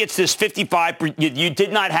 maybe it's this 55. You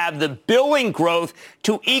did not have the billing growth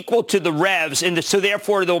to equal to the revs, and so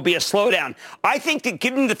therefore there will be a slowdown. I think that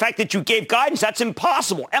given the fact that you gave guidance, that's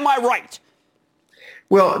impossible. Am I right?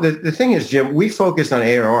 Well, the thing is, Jim, we focus on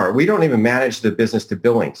ARR. We don't even manage the business to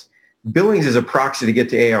billings. Billings is a proxy to get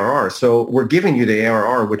to ARR. So we're giving you the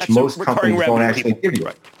ARR, which most companies don't actually give you.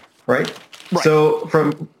 Right? So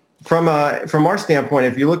from our standpoint,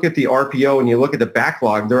 if you look at the RPO and you look at the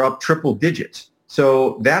backlog, they're up triple digits.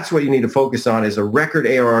 So that's what you need to focus on is a record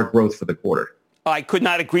ARR growth for the quarter. I could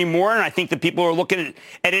not agree more, and I think that people who are looking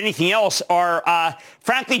at anything else are,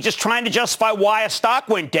 frankly, just trying to justify why a stock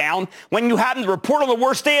went down when you happen to report on the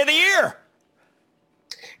worst day of the year.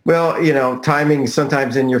 Well, timing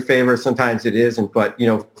sometimes in your favor, sometimes it isn't. But,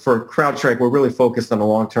 for CrowdStrike, we're really focused on the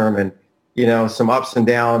long term, and some ups and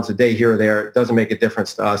downs, a day here or there, it doesn't make a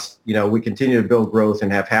difference to us. We continue to build growth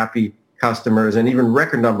and have happy customers and even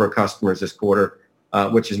record number of customers this quarter,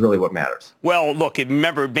 which is really what matters. Well, look,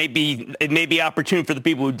 remember, it may be opportune for the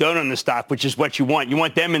people who don't own the stock, which is what you want. You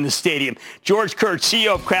want them in the stadium. George Kurtz,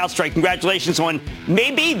 CEO of CrowdStrike, congratulations on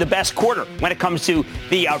maybe the best quarter when it comes to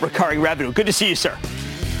the recurring revenue. Good to see you, sir.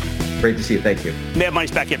 Great to see you. Thank you. Mad Money's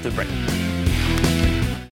back after the break.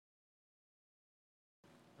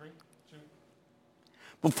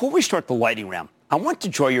 Before we start the lightning round, I want to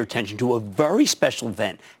draw your attention to a very special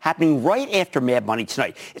event happening right after Mad Money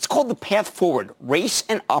tonight. It's called The Path Forward, Race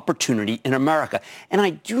and Opportunity in America. And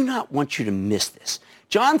I do not want you to miss this.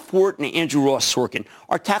 Jon Fortt and Andrew Ross Sorkin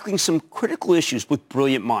are tackling some critical issues with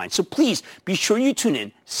brilliant minds. So please be sure you tune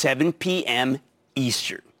in 7 p.m.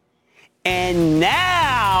 Eastern. And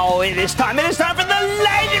now it is time for the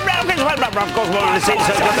lightning round.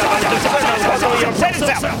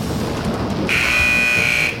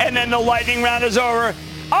 And then the lightning round is over.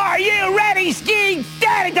 Are you ready, skiing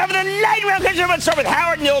daddy? Time for the lightning round. Let's start with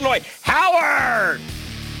Howard in Illinois. Howard!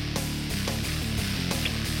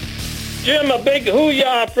 Jim, a big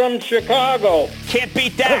hoo-yah from Chicago. Can't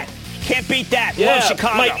beat that. Can't beat that. Yeah, Love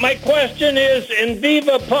Chicago. My question is,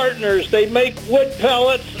 Enviva Partners, they make wood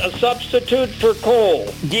pellets a substitute for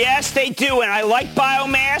coal. Yes, they do, and I like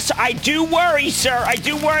biomass. I do worry, sir. I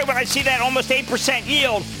do worry when I see that almost 8%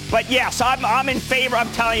 yield. But yes, I'm in favor.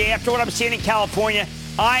 I'm telling you, after what I'm seeing in California,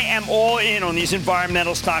 I am all in on these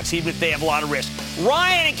environmental stocks, even if they have a lot of risk.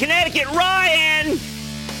 Ryan in Connecticut. Ryan!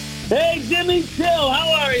 Hey, Jimmy Chill,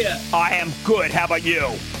 how are you? I am good. How about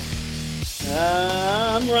you?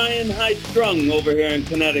 I'm Ryan High Strung over here in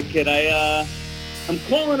Connecticut. I'm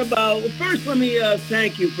calling about, first let me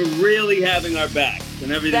thank you for really having our backs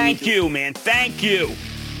and everything. Thank you, man. Thank you.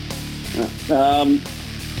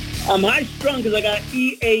 I'm high strung because I got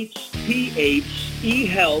EHPH,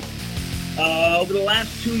 eHealth. Over the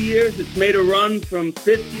last 2 years, it's made a run from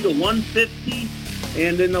 50 to 150.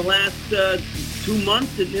 And in the last 2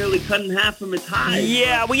 months, it nearly cut in half from its high.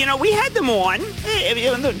 Yeah, well, we had them on.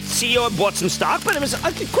 The CEO had bought some stock, but it was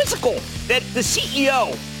quizzical that the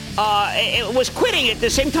CEO was quitting at the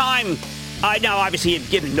same time. Now, obviously, he had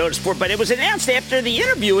given notice for it, but it was announced after the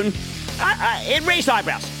interview, and it raised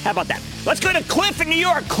eyebrows. How about that? Let's go to Cliff in New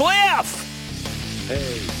York. Cliff!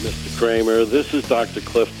 Hey, Mr. Kramer. This is Dr.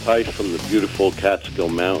 Cliff Tice from the beautiful Catskill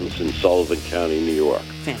Mountains in Sullivan County, New York.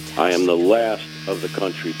 Fantastic. I am the last of the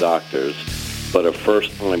country doctors, but a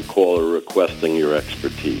first-time caller requesting your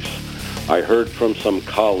expertise. I heard from some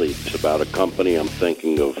colleagues about a company I'm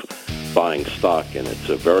thinking of buying stock in. It's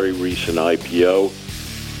a very recent IPO,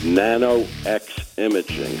 NanoX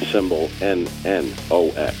Imaging, symbol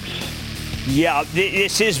NNOX. Yeah,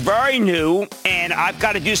 this is very new, and I've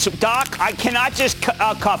got to do some, Doc, I cannot just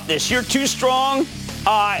cuff this. You're too strong,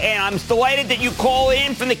 and I'm delighted that you call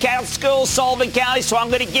in from the Catskills, Sullivan County, so I'm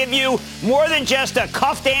going to give you more than just a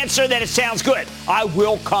cuffed answer that it sounds good. I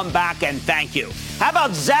will come back and thank you. How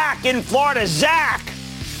about Zach in Florida? Zach!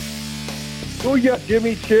 Booyah,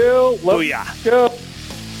 Jimmy Chill. Love Booyah. Show.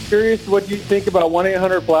 Curious what you think about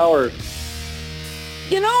 1-800-Flowers.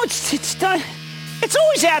 You know, it's done. It's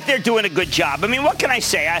always out there doing a good job. I mean, what can I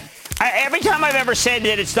say? Every time I've ever said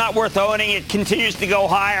that it's not worth owning, it continues to go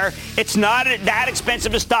higher. It's not that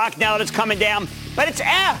expensive a stock now that it's coming down. But it's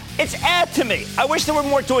to me. I wish there were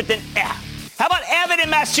more to it than How about Evan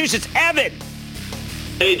in Massachusetts? Evan.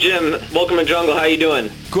 Hey, Jim. Welcome to Jungle. How you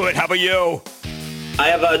doing? Good. How about you? I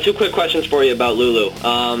have 2 quick questions for you about Lulu.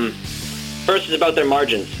 First is about their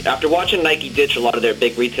margins. After watching Nike ditch a lot of their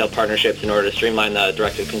big retail partnerships in order to streamline the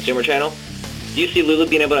direct-to-consumer channel, do you see Lulu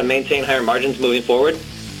being able to maintain higher margins moving forward?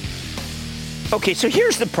 Okay, so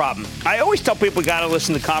here's the problem. I always tell people we got to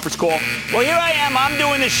listen to the conference call. Well, here I am. I'm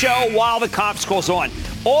doing the show while the conference call's on.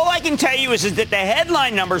 All I can tell you is that the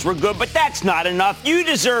headline numbers were good, but that's not enough. You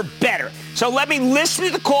deserve better. So let me listen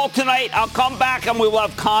to the call tonight. I'll come back and we will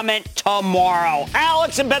have comment tomorrow.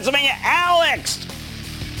 Alex in Pennsylvania. Alex!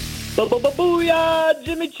 Booyah,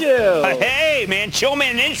 Jimmy Chill. Hey, man. Chill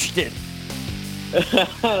man interested.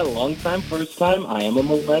 Long time, first time. I am a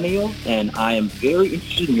millennial, and I am very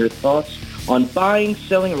interested in your thoughts on buying,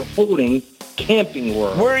 selling, or holding Camping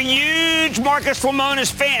World. We're huge Marcus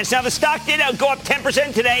Lemonis fans. Now, the stock did go up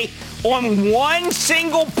 10% today on one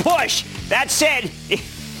single push. That said,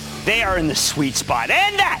 they are in the sweet spot.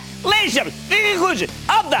 And that, ladies and gentlemen, the conclusion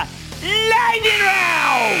of the Lightning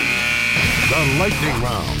Round. The Lightning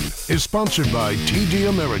Round is sponsored by TD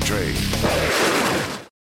Ameritrade.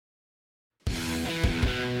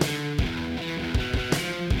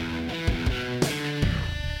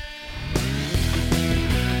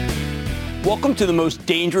 Welcome to the most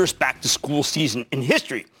dangerous back-to-school season in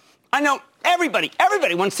history. I know everybody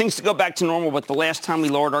wants things to go back to normal, but the last time we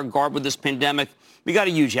lowered our guard with this pandemic, we got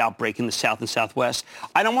a huge outbreak in the South and Southwest.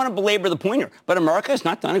 I don't want to belabor the point here, but America has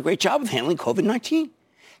not done a great job of handling COVID-19.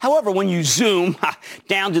 However, when you zoom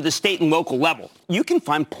down to the state and local level, you can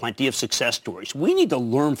find plenty of success stories. We need to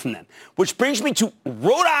learn from them, which brings me to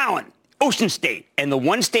Rhode Island, Ocean State, and the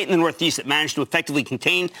one state in the Northeast that managed to effectively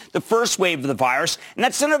contain the first wave of the virus. And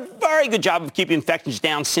that's done a very good job of keeping infections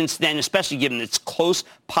down since then, especially given its close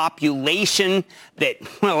population that,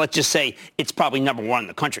 well, let's just say it's probably number one in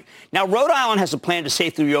the country. Now, Rhode Island has a plan to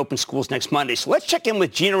safely reopen schools next Monday. So let's check in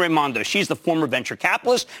with Gina Raimondo. She's the former venture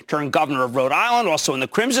capitalist turned governor of Rhode Island, also in the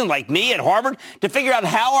Crimson, like me at Harvard, to figure out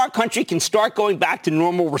how our country can start going back to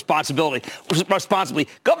normal responsibly.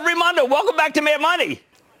 Governor Raimondo, welcome back to Mad Money.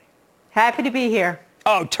 Happy to be here.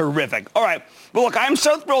 Oh, terrific. All right. Well, look, I'm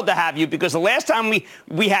so thrilled to have you because the last time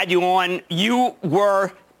we had you on, you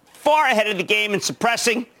were far ahead of the game in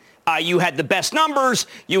suppressing. You had the best numbers.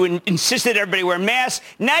 You insisted everybody wear masks.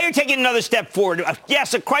 Now you're taking another step forward.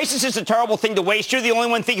 Yes, a crisis is a terrible thing to waste. You're the only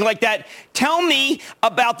one thinking like that. Tell me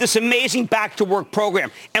about this amazing back-to-work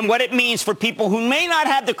program and what it means for people who may not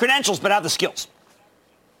have the credentials but have the skills.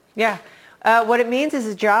 Yeah. What it means is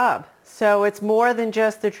a job. So it's more than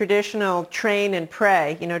just the traditional train and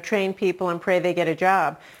pray, train people and pray they get a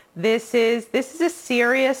job. This is a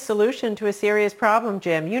serious solution to a serious problem,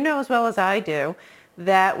 Jim. You know as well as I do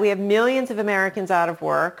that we have millions of Americans out of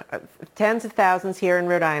work, tens of thousands here in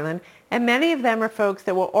Rhode Island, and many of them are folks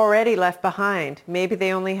that were already left behind. Maybe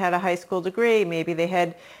they only had a high school degree. Maybe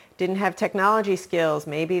they didn't have technology skills.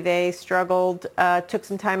 Maybe they struggled, took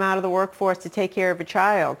some time out of the workforce to take care of a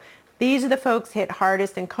child. These are the folks hit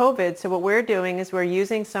hardest in COVID. So what we're doing is we're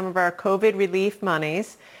using some of our COVID relief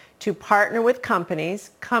monies to partner with companies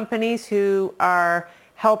who are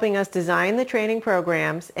helping us design the training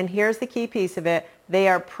programs. And here's the key piece of it. They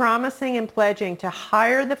are promising and pledging to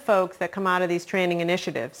hire the folks that come out of these training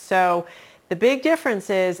initiatives. So The big difference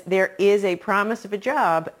is there is a promise of a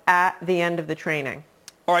job at the end of the training.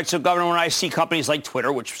 All right, so, Governor, when I see companies like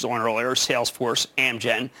Twitter, which was on earlier, Salesforce,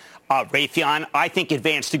 Amgen, Raytheon, I think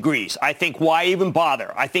advanced degrees. I think why even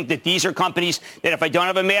bother? I think that these are companies that if I don't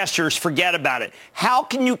have a master's, forget about it. How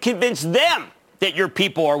can you convince them that your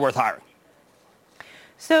people are worth hiring?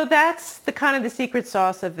 So that's the kind of the secret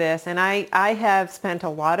sauce of this. And I have spent a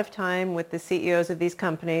lot of time with the CEOs of these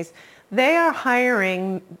companies. They are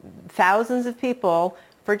hiring thousands of people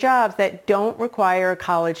for jobs that don't require a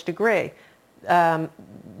college degree.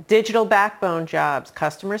 Digital backbone jobs,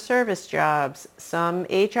 customer service jobs, some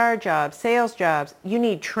HR jobs, sales jobs. You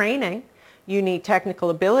need training. You need technical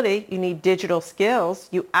ability. You need digital skills.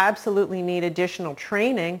 You absolutely need additional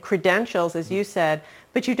training, credentials, as you said,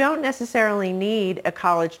 but you don't necessarily need a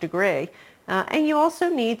college degree. And you also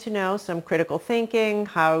need to know some critical thinking,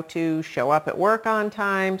 how to show up at work on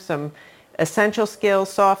time, some essential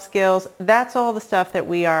skills, soft skills. That's all the stuff that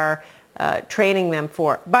we are training them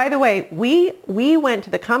for. By the way, we went to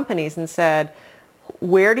the companies and said,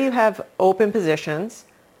 where do you have open positions?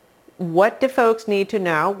 What do folks need to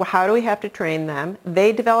know? How do we have to train them?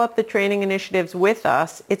 They develop the training initiatives with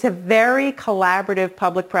us. It's a very collaborative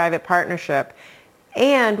public-private partnership,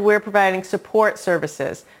 and we're providing support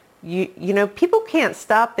services. You know, people can't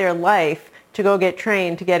stop their life to go get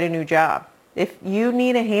trained to get a new job. If you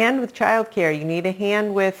need a hand with childcare, you need a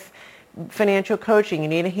hand with financial coaching, you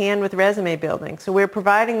need a hand with resume building. So we're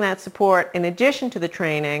providing that support in addition to the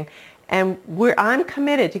training, and I'm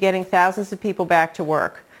committed to getting thousands of people back to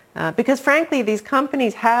work. Because frankly, these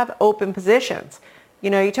companies have open positions.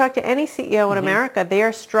 You know, you talk to any CEO in America, they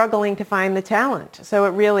are struggling to find the talent. So it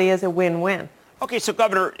really is a win-win. Okay, so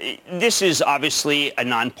Governor, this is obviously a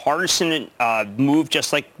nonpartisan move,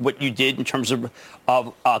 just like what you did in terms of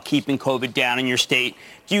keeping COVID down in your state.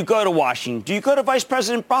 Do you go to Washington? Do you go to Vice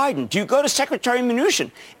President Biden? Do you go to Secretary Mnuchin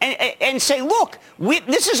and say, look,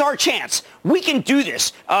 this is our chance. We can do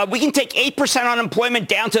this. We can take 8% unemployment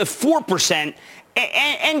down to 4%.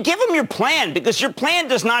 And give them your plan, because your plan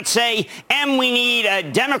does not say, and we need a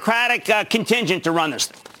Democratic contingent to run this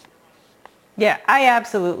thing. Yeah, I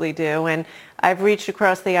absolutely do. And I've reached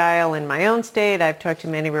across the aisle in my own state. I've talked to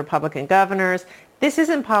many Republican governors. This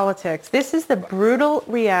isn't politics. This is the brutal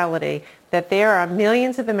reality that there are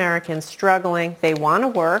millions of Americans struggling. They want to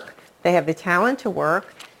work. They have the talent to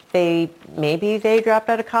work. Maybe they dropped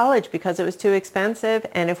out of college because it was too expensive.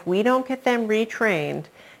 And if we don't get them retrained,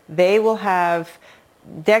 they will have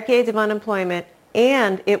decades of unemployment,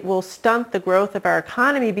 and it will stunt the growth of our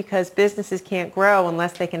economy because businesses can't grow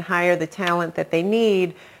unless they can hire the talent that they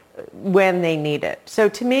need when they need it. So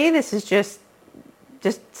to me, this is just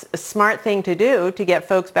a smart thing to do to get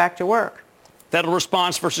folks back to work. Federal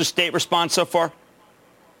response versus state response so far?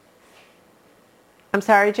 I'm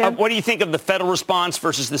sorry, Jim? What do you think of the federal response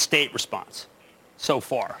versus the state response so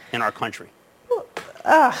far in our country?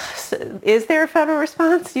 Is there a federal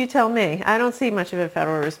response? You tell me. I don't see much of a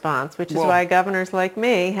federal response, which is why governors like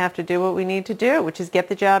me have to do what we need to do, which is get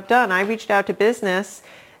the job done. I reached out to business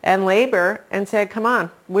and labor and said, come on,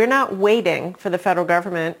 we're not waiting for the federal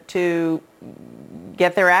government to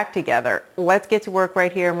get their act together. Let's get to work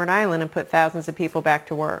right here in Rhode Island and put thousands of people back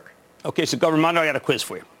to work. Okay, so Governor Mondo, I got a quiz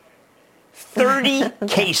for you. 30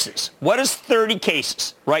 cases. What is 30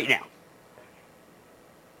 cases right now?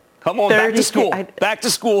 Come on, back to school. Back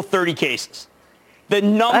to school, 30 cases. The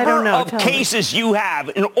number of cases you have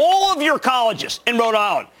in all of your colleges in Rhode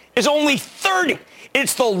Island is only 30.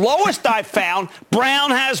 It's the lowest I've found.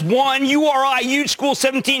 Brown has 1, URI, huge school,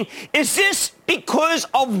 17. Is this because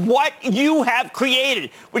of what you have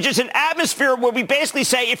created, which is an atmosphere where we basically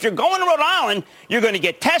say, if you're going to Rhode Island, you're going to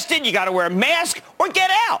get tested, you got to wear a mask, or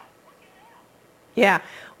get out? Yeah.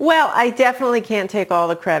 Well, I definitely can't take all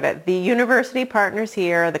the credit. The university partners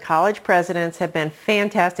here, the college presidents have been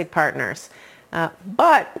fantastic partners.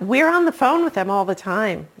 But we're on the phone with them all the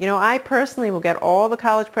time. You know, I personally will get all the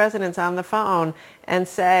college presidents on the phone and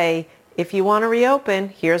say, if you want to reopen,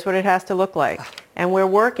 here's what it has to look like. And we're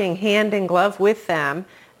working hand in glove with them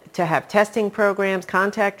to have testing programs,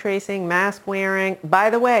 contact tracing, mask wearing. By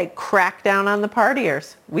the way, crack down on the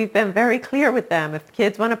partiers. We've been very clear with them. If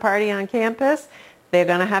kids want to party on campus,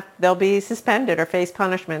 they'll be suspended or face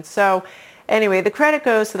punishment. So anyway, the credit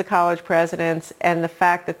goes to the college presidents and the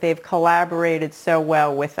fact that they've collaborated so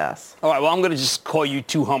well with us. All right, well, I'm going to just call you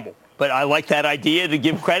too humble. But I like that idea to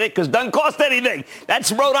give credit because it doesn't cost anything.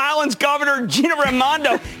 That's Rhode Island's Governor Gina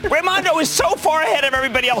Raimondo. Raimondo is so far ahead of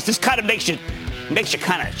everybody else. This kind of makes you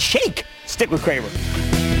kind of shake. Stick with Kramer.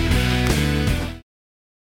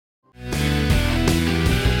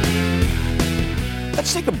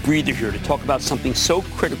 Let's take a breather here to talk about something so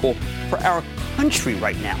critical for our country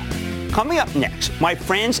right now. Coming up next, my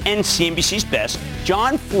friends and CNBC's best,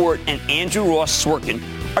 John Ford and Andrew Ross Sorkin,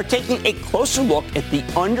 are taking a closer look at the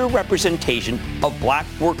underrepresentation of black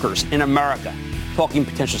workers in America, talking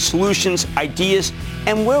potential solutions, ideas,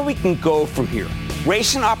 and where we can go from here.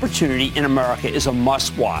 Race and Opportunity in America is a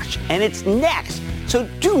must-watch, and it's next. So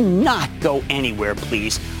do not go anywhere,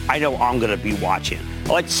 please. I know I'm going to be watching. I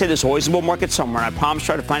like to say there's always a bull market somewhere, and I promise to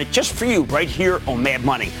try to find it just for you right here on Mad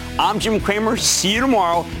Money. I'm Jim Cramer. See you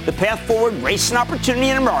tomorrow. The path forward, race and opportunity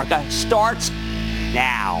in America starts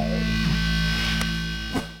now.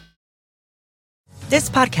 This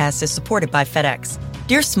podcast is supported by FedEx.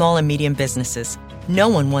 Dear small and medium businesses, no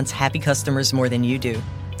one wants happy customers more than you do.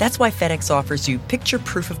 That's why FedEx offers you picture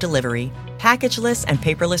proof of delivery, packageless and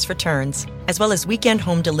paperless returns, as well as weekend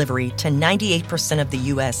home delivery to 98% of the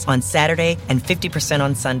U.S. on Saturday and 50%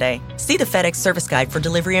 on Sunday. See the FedEx service guide for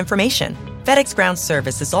delivery information. FedEx Ground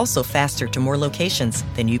service is also faster to more locations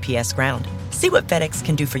than UPS Ground. See what FedEx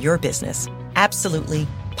can do for your business. Absolutely,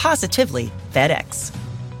 positively FedEx.